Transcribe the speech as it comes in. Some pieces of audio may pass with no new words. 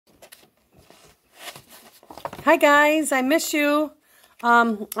Hi guys, I miss you.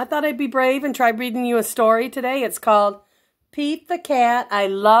 I thought I'd be brave and try reading you a story today. It's called Pete the Cat, I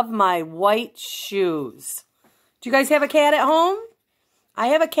Love My White Shoes. Do you guys have a cat at home? I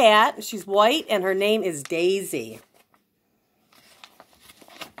have a cat. She's white and her name is Daisy.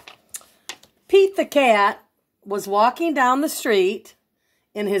 Pete the cat was walking down the street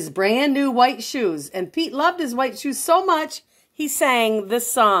in his brand new white shoes. And Pete loved his white shoes so much, he sang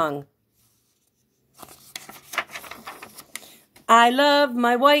this song. I love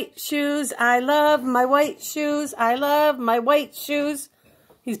my white shoes, I love my white shoes, I love my white shoes.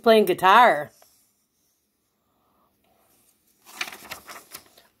 He's playing guitar.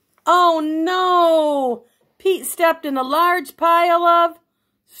 Oh no! Pete stepped in a large pile of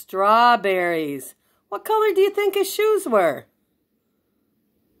strawberries. What color do you think his shoes were?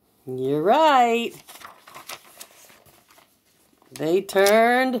 You're right. They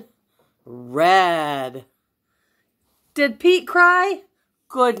turned red. Did Pete cry?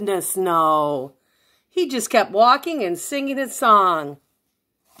 Goodness, no. He just kept walking and singing his song.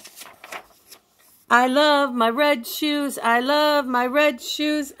 I love my red shoes, I love my red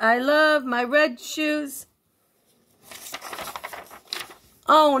shoes, I love my red shoes.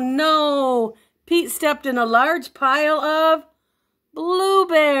 Oh no, Pete stepped in a large pile of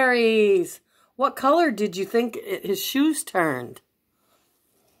blueberries. What color did you think his shoes turned?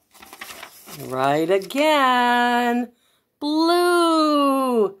 Right again.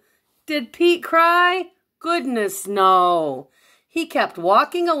 Blue. Did Pete cry? Goodness, no. He kept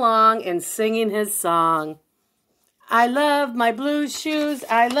walking along and singing his song. I love my blue shoes,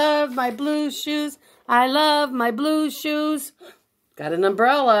 I love my blue shoes, I love my blue shoes. Got an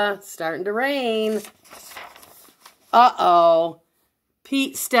umbrella, starting to rain. Uh-oh.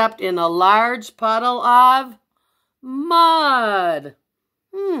 Pete stepped in a large puddle of mud.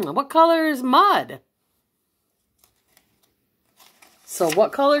 What color is mud? So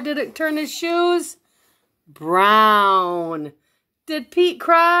what color did it turn his shoes? Brown. Did Pete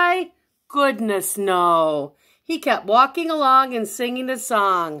cry? Goodness, no. He kept walking along and singing a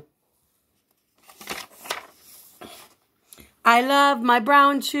song. I love my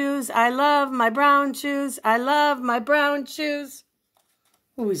brown shoes, I love my brown shoes, I love my brown shoes.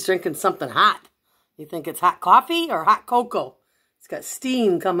 Ooh, he's drinking something hot. You think it's hot coffee or hot cocoa? It's got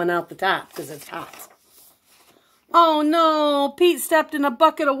steam coming out the top because it's hot. Oh no, Pete stepped in a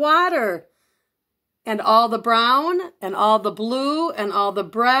bucket of water. And all the brown and all the blue and all the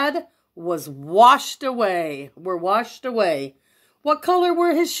bread was washed away. What color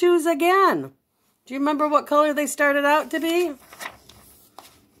were his shoes again? Do you remember what color they started out to be?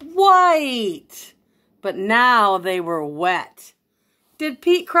 White. But now they were wet. Did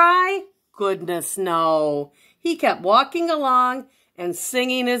Pete cry? Goodness, no. He kept walking along and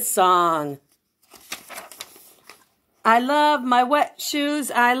singing his song. I love my wet shoes,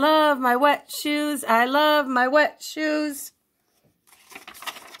 I love my wet shoes, I love my wet shoes.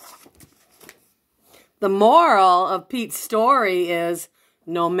 The moral of Pete's story is,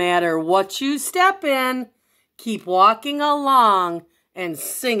 no matter what you step in, keep walking along and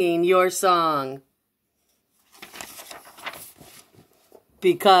singing your song.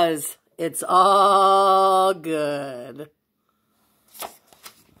 Because it's all good.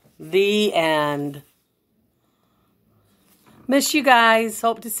 The end. Miss you guys.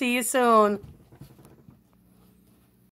 Hope to see you soon.